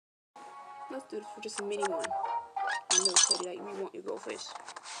Let's do it for just a mini one. I know, Teddy, that you want your goldfish.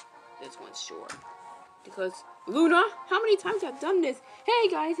 This one's short. Because, Luna, how many times have I done this? Hey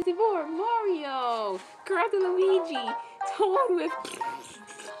guys, it's for Mario! Karate Luigi! Toad with...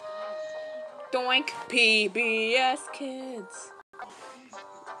 Doink! PBS Kids!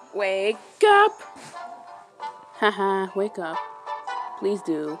 Wake up! Haha, wake up. Please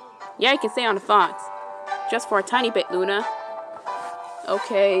do. Yeah, you can stay on the fox. Just for a tiny bit, Luna.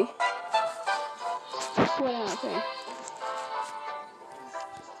 Okay. Okay.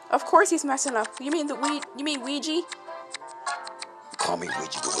 Of course he's messing up. You mean Ouija? Call me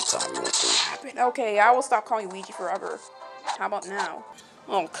Ouija one time you want to happen. Okay, I will stop calling Ouija forever. How about now?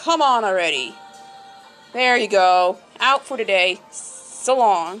 Oh, come on already. There you go. Out for today. So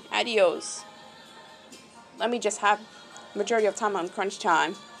long. Adios. Let me just have majority of time on crunch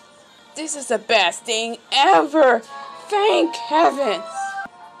time. This is the best thing ever. Thank heavens.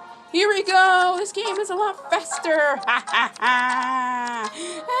 Here we go. This game is a lot faster. Ha ha ha.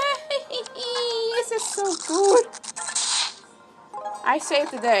 This is so good. I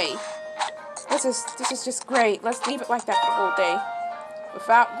saved the day. This is just great. Let's leave it like that for the whole day.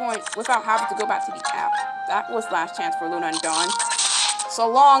 Without having to go back to the app. That was last chance for Luna and Dawn. So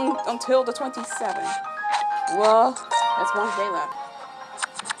long until the 27th. Well, that's one day left.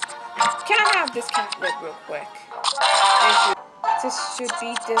 Can I have this cat lip real quick? Thank you. This should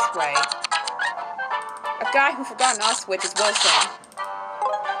be this way. A guy who forgot an switch is Wilson.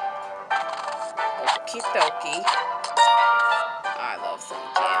 Okie dokie. I love some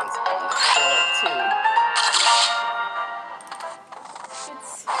jams on the floor too.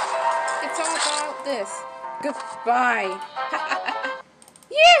 It's all about this. Goodbye.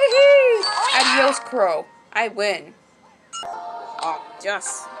 Yee-hoo! Adios, Crow. I win. Oh,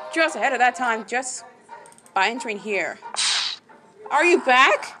 just ahead of that time, just by entering here. Are you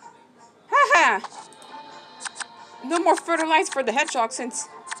back? Haha. No more fertilizer for the hedgehog since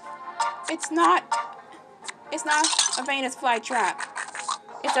it's not a Venus flytrap.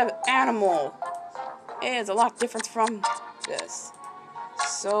 It's an animal. It is a lot different from this.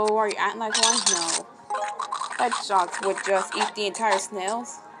 So are you acting like one? No. Hedgehogs would just eat the entire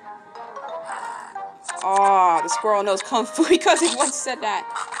snails. Oh, the squirrel knows Kung Fu because he once said that.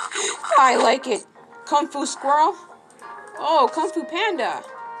 I like it. Kung Fu squirrel? Oh, Kung Fu panda.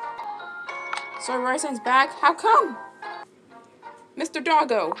 So Royson's back? How come? Mr.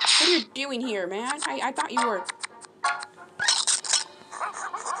 Doggo, what are you doing here, man? I thought you were...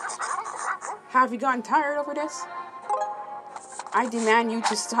 Have you gotten tired over this? I demand you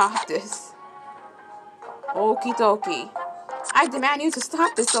to stop this. Okie dokie. I demand you to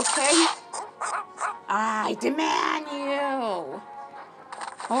stop this, okay? I demand you.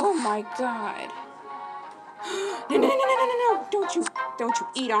 Oh my god. No. Don't you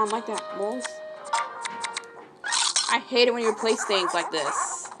eat on like that, moles. I hate it when you replace things like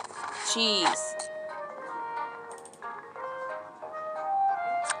this. Jeez.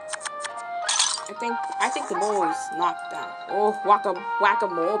 I think the mole is knocked out. Oh,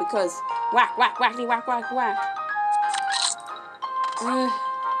 whack-a-mole because whackity whack.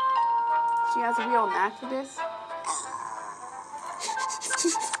 She has a real knack for this.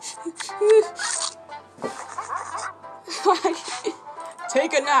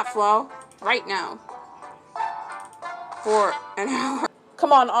 Take a nap, Flo. Right now. For an hour.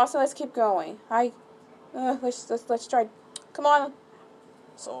 Come on, Austin, let's keep going. Let's try. Come on.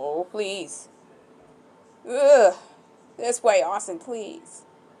 So, please. Ugh. This way, Austin, please.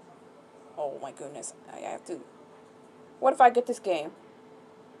 Oh my goodness. I have to. What if I get this game?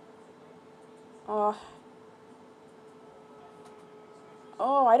 Oh,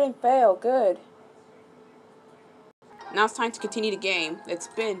 I didn't fail. Good. Now it's time to continue the game. It's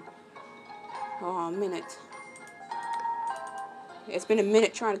been a minute. It's been a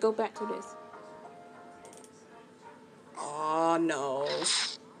minute trying to go back to this. Oh no.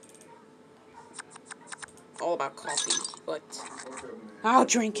 All about coffee, but I'll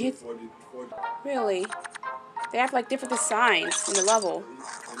drink it. Really? They have like different designs in the level.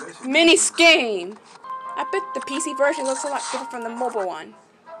 Mini game. I bet the PC version looks a lot different from the mobile one.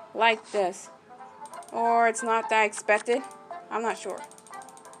 Like this. Or it's not that expected. I'm not sure.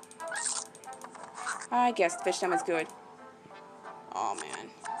 I guess the fish stem is good. Oh man.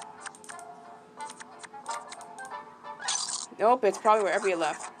 Nope, it's probably wherever you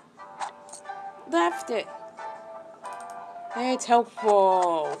left. Left it. It's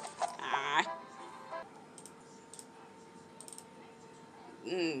helpful.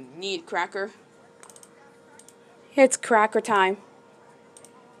 Need cracker. It's cracker time.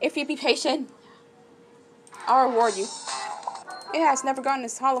 If you be patient, I'll reward you. It has never gotten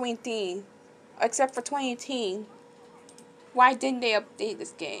this Halloween theme except for 2018. Why didn't they update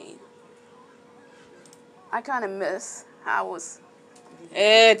this game? I kind of miss how it was.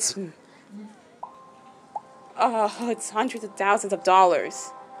 It's hundreds of thousands of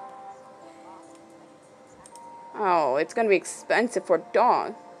dollars. Oh, it's gonna be expensive for a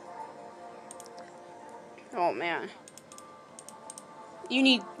dog. Oh man. You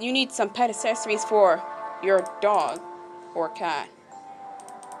need some pet accessories for your dog or cat.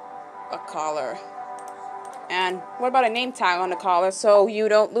 A collar. And what about a name tag on the collar so you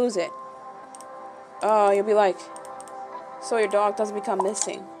don't lose it? Oh, you'll be like, so your dog doesn't become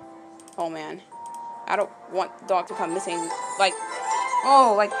missing. Oh man. I don't want the dog to come missing. Like,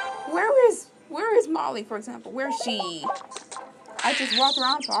 oh, like, where is Molly, for example? Where is she? I just walked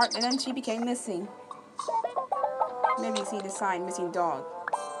around to her and then she became missing. Maybe you see the sign, missing dog.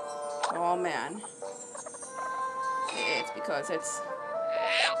 Oh man. It's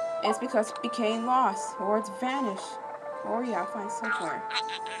because it became lost, or it's vanished. Or yeah, find somewhere.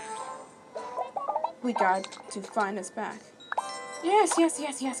 We got to find us back. Yes,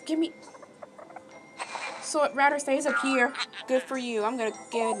 give me. So it rather stays up here. Good for you. I'm gonna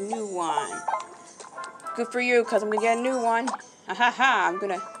get a new one. Good for you, because I'm gonna get a new one. Ha ha ha,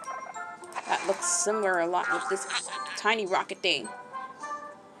 that looks similar a lot with this tiny rocket thing.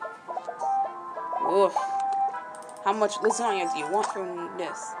 Oof. How much lasagna do you want from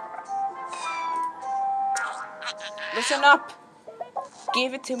this? Listen up.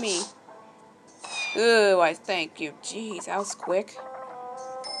 Give it to me. Ooh, I thank you. Jeez, that was quick.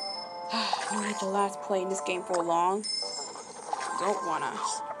 You need to last play in this game for long. I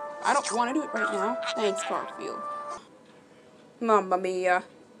don't wanna do it right now. Thanks, Garfield. Mamma mia.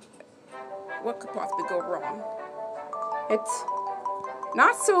 What could possibly go wrong? It's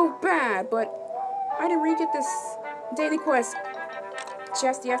not so bad, but I didn't really get this daily quest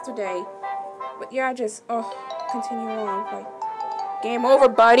just yesterday. But yeah, just continue on. Like, game over,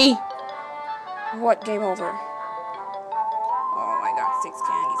 buddy. What game over? Oh, I got 6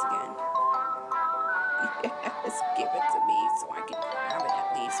 candies again. Yes, give it to me so I can have it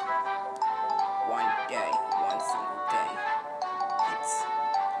at least one single day.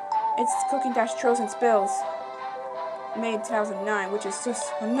 It's Cooking Dash Trills and Spills, made in 2009, which is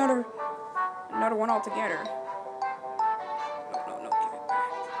just another one altogether. No, give it back.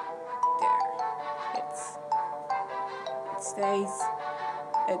 There. It stays.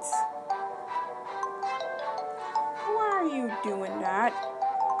 Why are you doing that?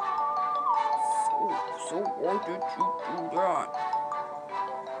 So why did you do that?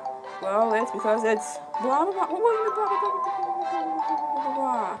 Well, it's because it's blah blah blah blah blah blah blah blah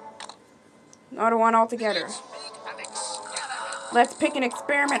blah. Another one altogether. Let's pick an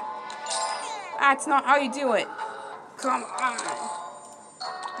experiment. That's not how you do it. Come on.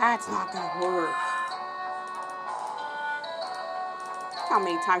 That's not gonna work. How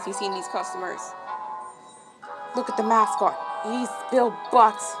many times have you seen these customers? Look at the mascot. He's Bill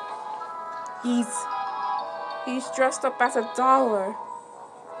Butts. He's dressed up as $1,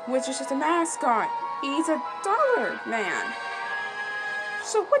 which is just a mascot. He's $1 man.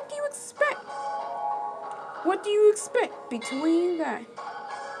 So what do you expect? What do you expect between that?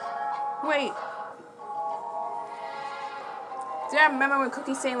 Wait. Do I remember when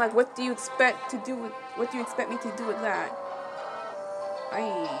Cookie saying like, what do you expect me to do with that?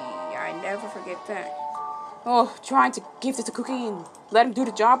 I never forget that. Oh, trying to give this to Cookie and let him do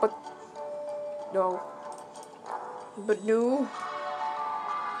the job, but no.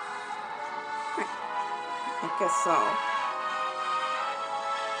 I guess so.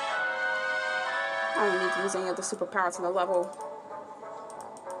 I don't need to use any of the superpowers in the level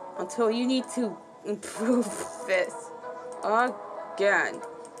until you need to improve this again.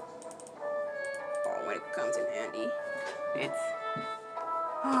 Oh, when it comes in handy.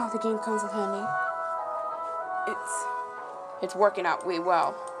 The game comes in handy. It's working out way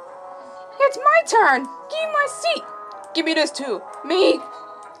well. It's my turn! Give me my seat! Give me this too! Me!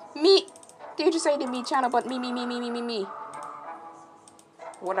 Did you just say the me channel, but me.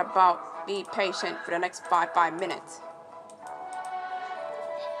 What about be patient for the next 5 minutes?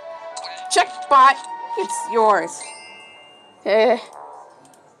 Check bot! It's yours.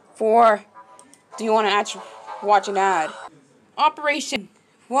 4. Do you want to actually watch an ad? Operation.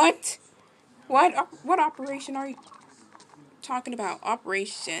 What? What operation are you talking about?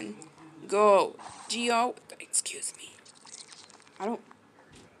 Operation Go. Geo. Excuse me. I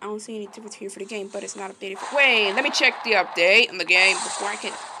don't see any difference here for the game, but it's not updated. Wait, let me check the update on the game before I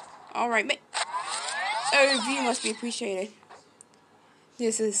can. Alright, a review must be appreciated.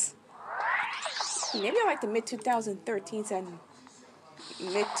 This is. Maybe I like the mid-2013s and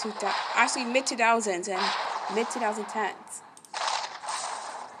Actually mid 2000s and mid 2010s.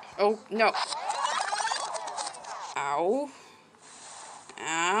 Oh no! Ow!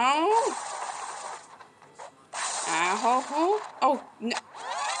 Ow! Ow! Oh no!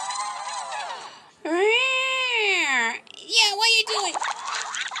 Yeah, what are you doing?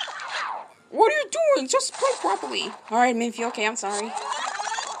 What are you doing? Just play properly. Alright, Minfy, okay, I'm sorry.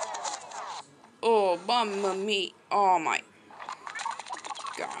 Oh, bum me. Oh my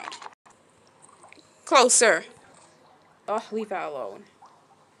god. Closer. Oh, leave that alone.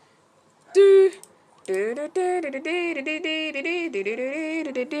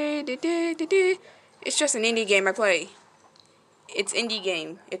 It's just an indie game I play. It's indie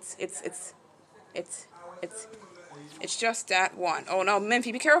game. It's it's just that one. Oh no,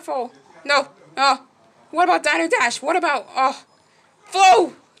 Minfy, be careful. No, oh. What about Dino Dash? What about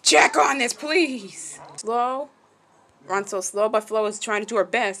Flo? Check on this, please. Slow. Run so slow, but Flo is trying to do her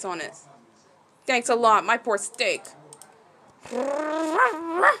best on this. Thanks a lot, my poor steak.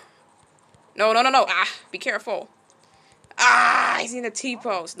 No. Ah, be careful. Ah, he's in the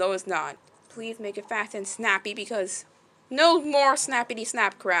T-pose. No, it's not. Please make it fast and snappy because no more snappity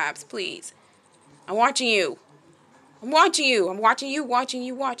snap crabs, please. I'm watching you. I'm watching you. I'm watching you, watching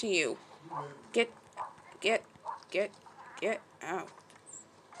you. Get out.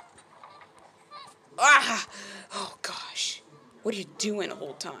 Ah! Oh, gosh. What are you doing the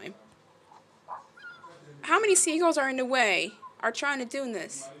whole time? How many seagulls are in the way? Are trying to do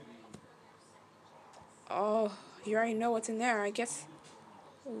this? Oh, you already know what's in there, I guess.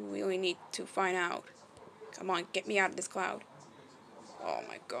 We only need to find out. Come on, get me out of this cloud. Oh,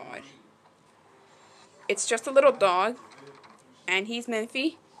 my God. It's just a little dog. And he's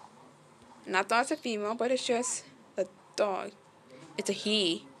Minfy. Not that it's a female, but it's just a dog. It's a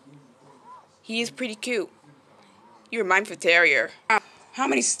he. He is pretty cute. You remind me of a terrier. How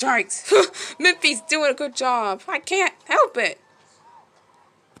many strikes? Minfy's doing a good job. I can't help it.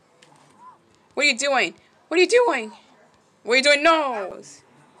 What are you doing? What are you doing? What are you doing? No.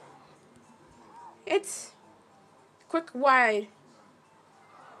 It's quick, wide.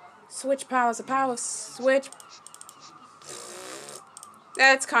 Switch powers. A power switch.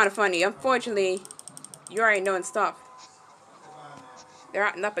 That's kind of funny. Unfortunately, you already knowing stuff. They're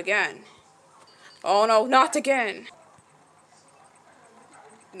acting up again. Oh no, not again.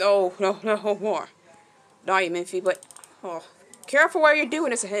 No more. Not you, Minfy, but careful what you're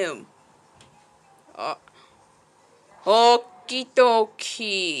doing to him. Okie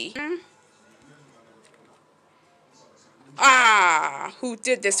dokie. Ah, who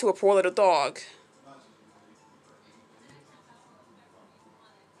did this to a poor little dog?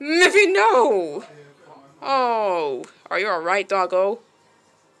 Minfy, no! Oh, are you alright, doggo?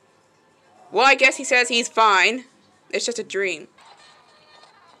 Well, I guess he says he's fine. It's just a dream.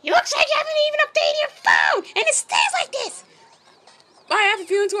 It looks like you haven't even updated your phone, and it stays like this. I have a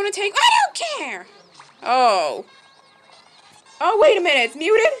feeling it's going to take... I don't care! Oh, wait a minute. It's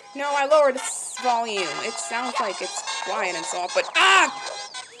muted? No, I lowered the volume. It sounds like it's quiet and soft, but... Ah!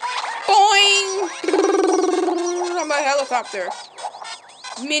 Boing! I'm a helicopter.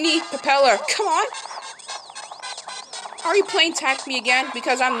 Mini propeller. Come on. Are you playing tag with me again?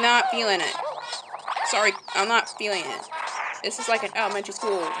 Because I'm not feeling it. Sorry, I'm not feeling it. This is like an elementary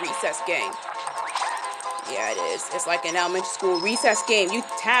school recess game. Yeah, it is. It's like an elementary school recess game. You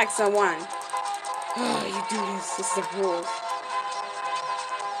tag someone. Oh, you do this. This is the rules.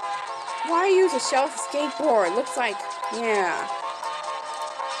 Why use a shelf skateboard? Looks like, yeah.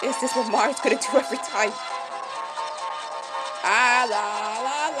 Is this what Mario's gonna do every time? Ah, la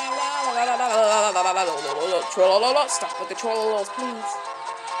la la la la la la la la la la. Stop with the trollolos, please.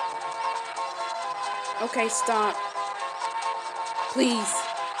 Okay, stop. Please.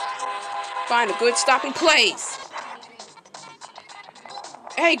 Find a good stopping place.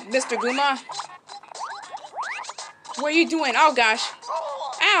 Hey, Mr. Guma. What are you doing? Oh, gosh.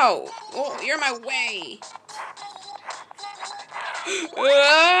 Ow. Oh, you're in my way.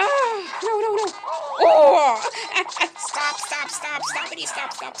 No. Oh. Stop.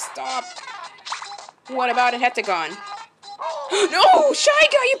 Stop. What about a heptagon? No, Shy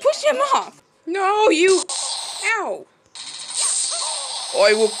Guy, you pushed him off. No, you. Ow.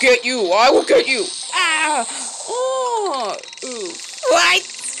 I will get you. Ah. Oh. Ooh. What?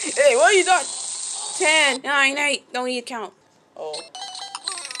 Hey, what are you doing? 10, 9, 8. Don't need to count. Oh.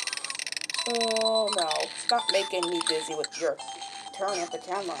 Oh, no. Stop making me busy with your turn at the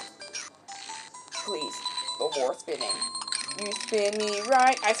camera. Please. No more spinning. You spin me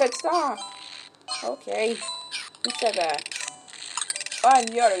right. I said stop. Okay. Who said that? I'm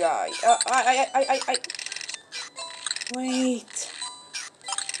the other guy. I. Wait.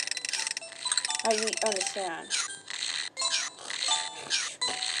 I understand.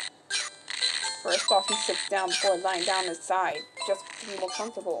 First off, he sits down before lying down on his side, just to be more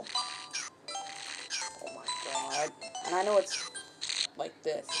comfortable. Oh my god. And I know it's like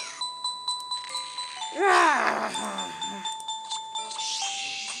this.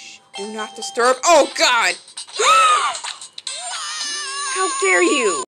 Shh. Do not disturb. Oh god! How dare you!